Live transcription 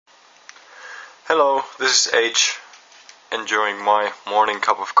Hello, this is H, enjoying my morning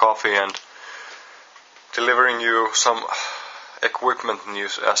cup of coffee and delivering you some equipment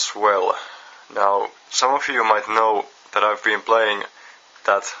news as well. Now, some of you might know that I've been playing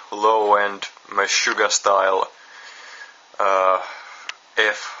that low-end Meshuggah style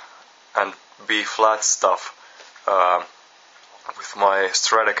F and B flat stuff with my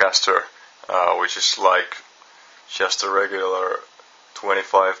Stratocaster, which is like just a regular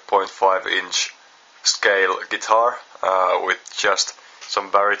 25.5 inch scale guitar with just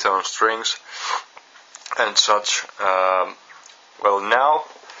some baritone strings and such. Well, now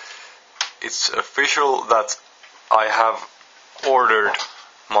it's official that I have ordered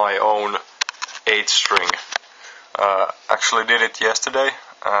my own 8-string. Actually did it yesterday.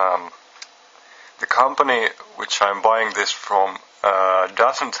 The company which I'm buying this from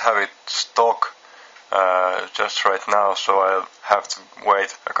doesn't have it stock just right now, so I'll have to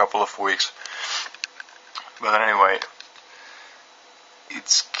wait a couple of weeks. But anyway,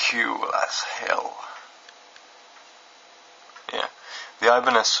 it's cool as hell. Yeah, the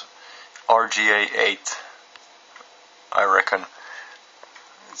Ibanez RGA8, I reckon.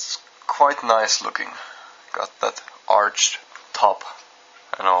 It's quite nice looking. Got that arched top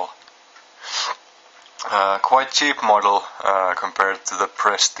and all. Quite cheap model compared to the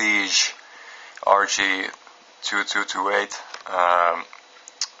Prestige RG2228.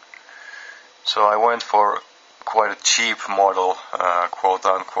 So I went for quite a cheap model, quote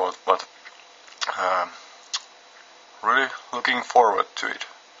unquote, but really looking forward to it,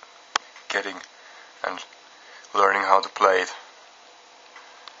 getting and learning how to play it.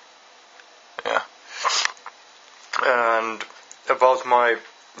 Yeah. And about my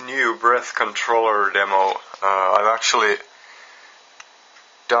new breath controller demo, I've actually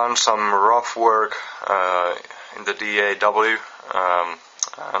done some rough work in the DAW,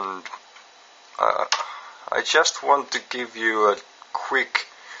 and I just want to give you a quick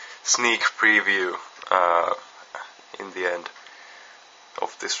sneak preview in the end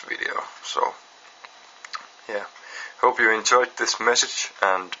of this video. So yeah, hope you enjoyed this message,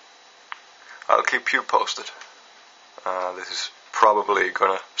 and I'll keep you posted. This is probably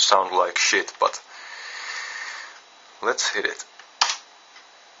gonna sound like shit, but let's hit it.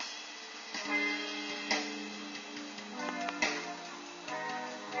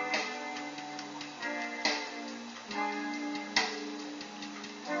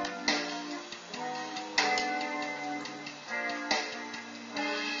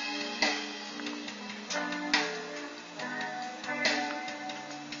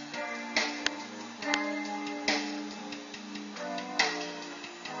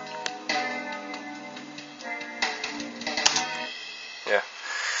 Yeah,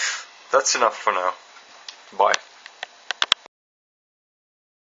 that's enough for now. Bye.